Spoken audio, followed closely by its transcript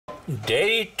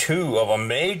Day 2 of a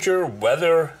major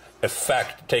weather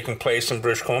effect taking place in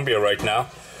British Columbia right now.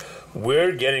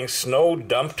 We're getting snow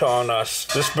dumped on us.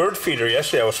 This bird feeder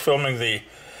yesterday, I was filming the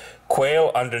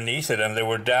quail underneath it and they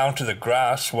were down to the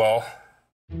grass. Well,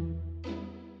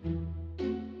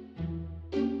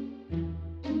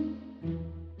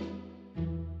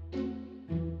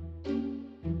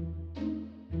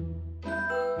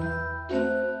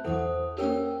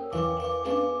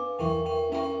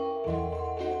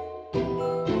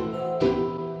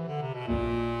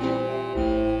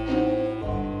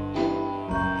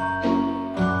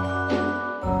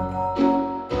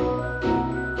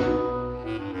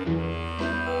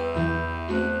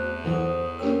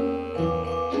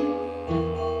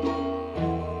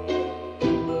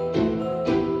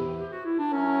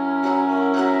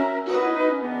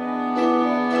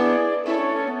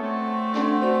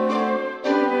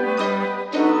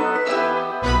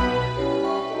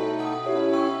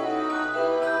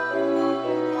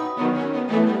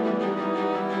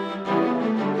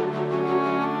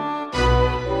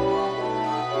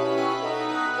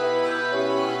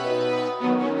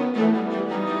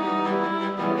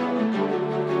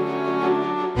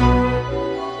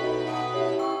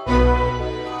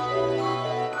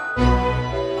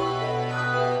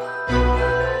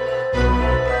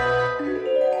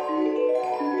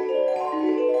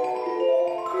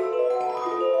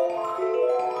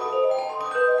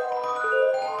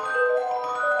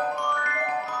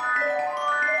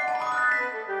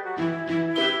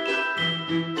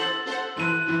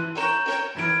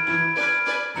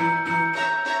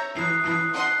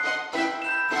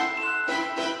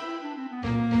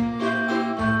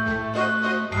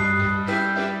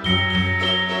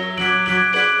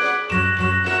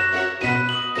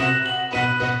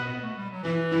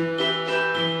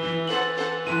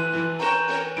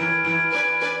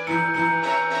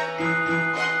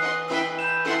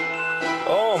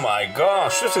 oh my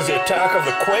gosh, this is the attack of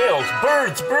the quails.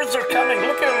 Birds are coming,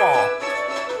 look at them all.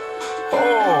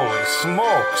 Holy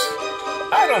smokes.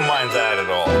 I don't mind that at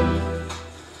all.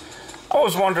 I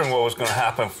was wondering what was going to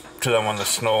happen to them when the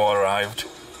snow arrived.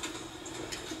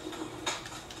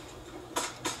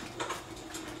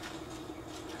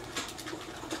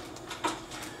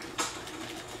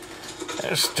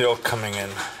 They're still coming in.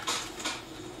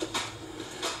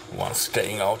 One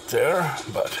staying out there,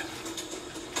 but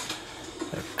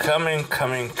they're coming.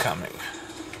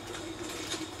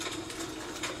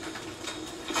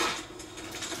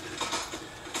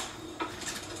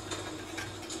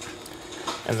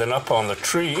 And then up on the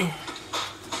tree,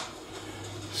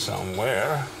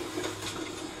 somewhere,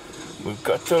 we've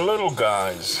got the little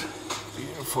guys.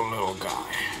 Beautiful little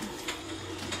guy.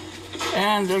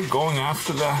 And they're going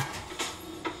after the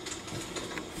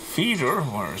feeder.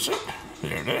 Where is it?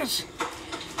 There it is.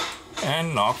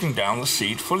 And knocking down the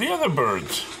seed for the other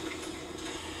birds.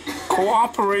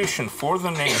 Cooperation for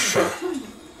the nation.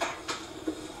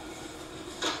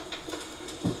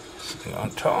 Sitting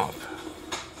on top.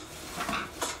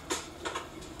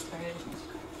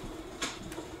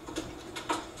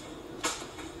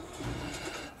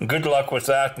 Good luck with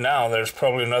that now. There's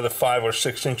probably another 5 or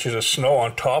 6 inches of snow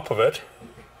on top of it.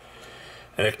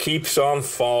 And it keeps on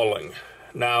falling.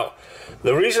 Now,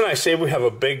 the reason I say we have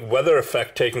a big weather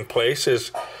effect taking place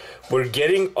is we're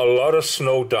getting a lot of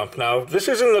snow dump. Now, this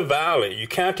is in the valley. You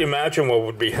can't imagine what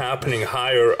would be happening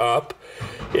higher up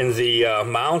in the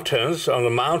mountains, on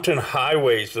the mountain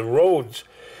highways, the roads.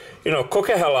 You know,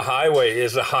 Coquihalla Highway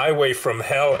is a highway from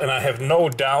hell, and I have no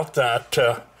doubt that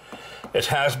it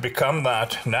has become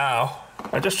that now.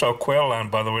 I just saw quail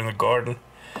land, by the way, in the garden.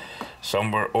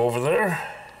 Somewhere over there.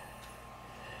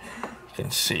 You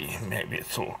can see, maybe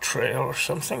it's a little trail or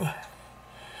something.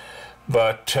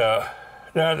 But,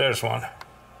 yeah, there's one.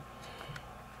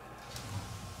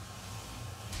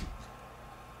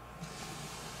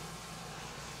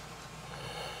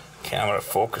 Camera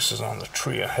focuses on the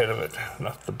tree ahead of it,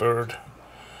 not the bird.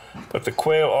 But the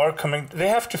quail are coming. They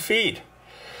have to feed.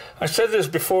 I said this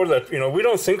before that, you know, we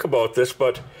don't think about this,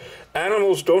 but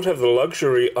animals don't have the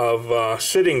luxury of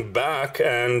sitting back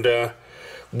and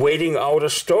waiting out a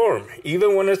storm.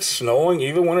 Even when it's snowing,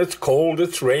 even when it's cold,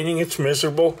 it's raining, it's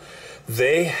miserable,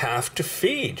 they have to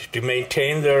feed to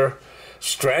maintain their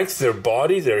strength, their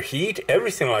body, their heat,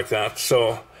 everything like that.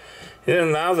 So, you know,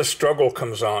 now the struggle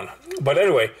comes on. But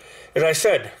anyway, as I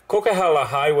said, Coquihalla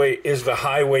Highway is the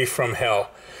highway from hell.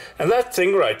 And that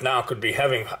thing right now could be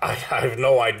having, I have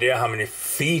no idea how many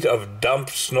feet of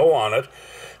dumped snow on it.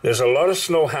 There's a lot of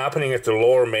snow happening at the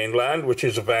lower mainland, which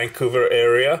is the Vancouver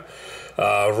area.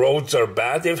 Roads are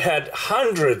bad. They've had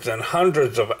hundreds and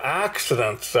hundreds of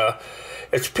accidents.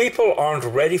 It's people aren't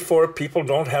ready for it. People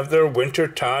don't have their winter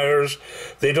tires.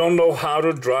 They don't know how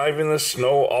to drive in the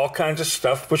snow, all kinds of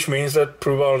stuff, which means that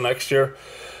probably next year,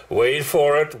 wait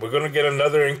for it. We're going to get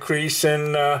another increase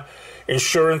in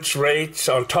insurance rates.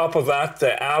 On top of that,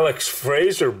 the Alex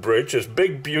Fraser Bridge, this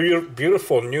big,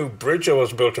 beautiful new bridge that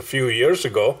was built a few years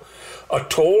ago, a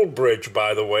toll bridge,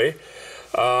 by the way.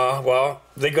 Well,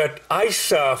 they got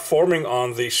ice forming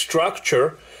on the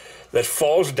structure that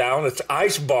falls down. It's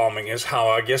ice bombing is how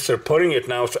I guess they're putting it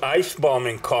now. It's ice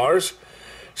bombing cars.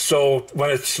 So when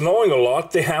it's snowing a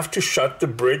lot, they have to shut the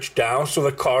bridge down so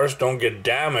the cars don't get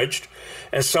damaged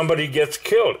and somebody gets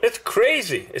killed. It's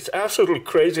crazy. It's absolutely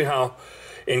crazy how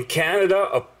in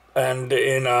Canada and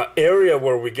in an area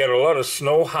where we get a lot of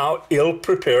snow, how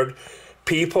ill-prepared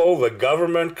people, the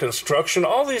government, construction,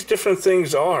 all these different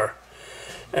things are.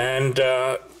 And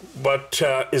what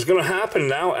is going to happen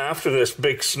now after this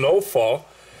big snowfall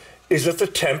is that the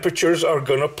temperatures are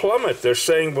going to plummet. They're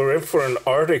saying we're in for an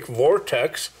Arctic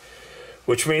vortex,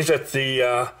 which means that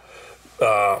the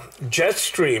jet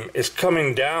stream is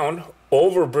coming down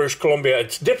over British Columbia.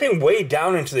 It's dipping way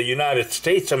down into the United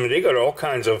States. I mean, they got all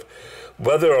kinds of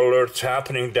weather alerts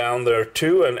happening down there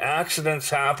too, and accidents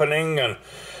happening, and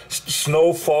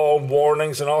snowfall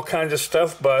warnings and all kinds of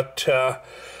stuff. But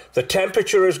the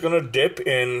temperature is going to dip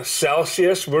in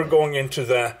Celsius. We're going into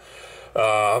the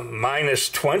minus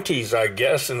 20s, I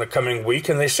guess, in the coming week.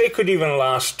 And they say it could even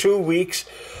last 2 weeks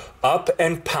up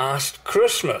and past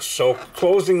Christmas. So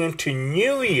closing into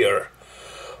New Year.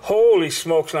 Holy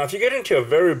smokes. Now, if you get into a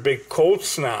very big cold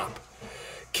snap,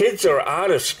 kids are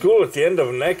out of school at the end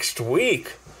of next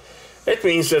week. It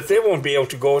means that they won't be able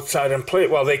to go outside and play.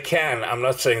 Well, they can. I'm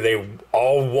not saying they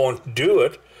all won't do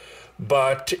it.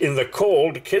 But in the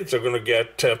cold, kids are going to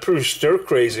get pretty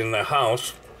stir-crazy in the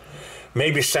house.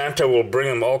 Maybe Santa will bring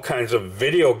them all kinds of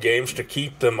video games to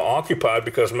keep them occupied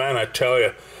because, man, I tell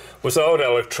you, without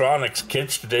electronics,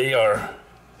 kids today are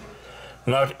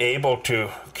not able to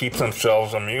keep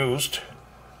themselves amused.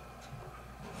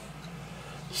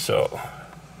 So,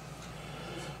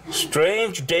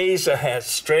 strange days ahead,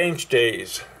 strange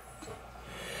days.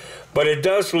 But it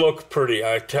does look pretty,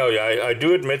 I tell you. I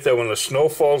do admit that when the snow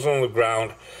falls on the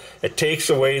ground, it takes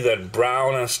away that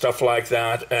brown and stuff like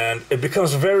that, and it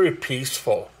becomes very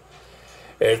peaceful.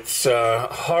 It's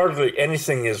hardly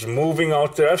anything is moving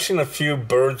out there. I've seen a few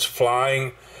birds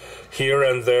flying here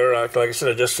and there. Like I said,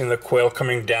 I've just seen the quail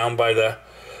coming down by the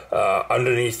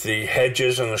underneath the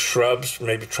hedges and the shrubs,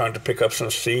 maybe trying to pick up some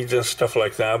seeds and stuff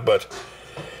like that. But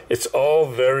it's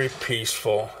all very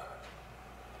peaceful.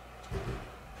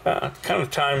 Kind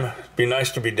of time, it'd be nice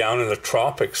to be down in the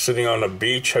tropics, sitting on a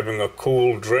beach, having a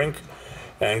cool drink,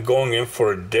 and going in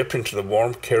for a dip into the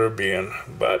warm Caribbean.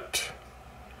 But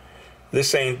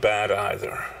this ain't bad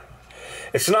either.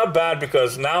 It's not bad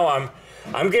because now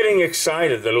I'm getting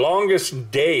excited. The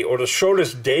longest day or the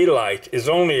shortest daylight is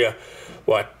only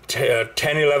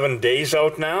 10, 11 days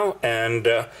out now, and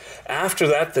after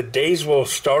that the days will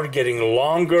start getting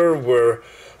longer. We're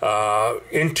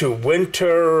into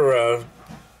winter.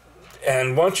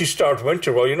 And once you start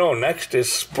winter, well, you know, next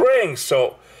is spring.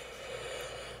 So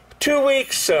 2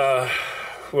 weeks,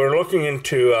 we're looking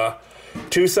into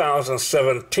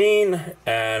 2017,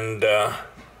 and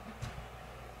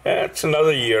it's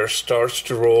another year starts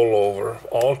to roll over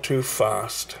all too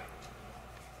fast.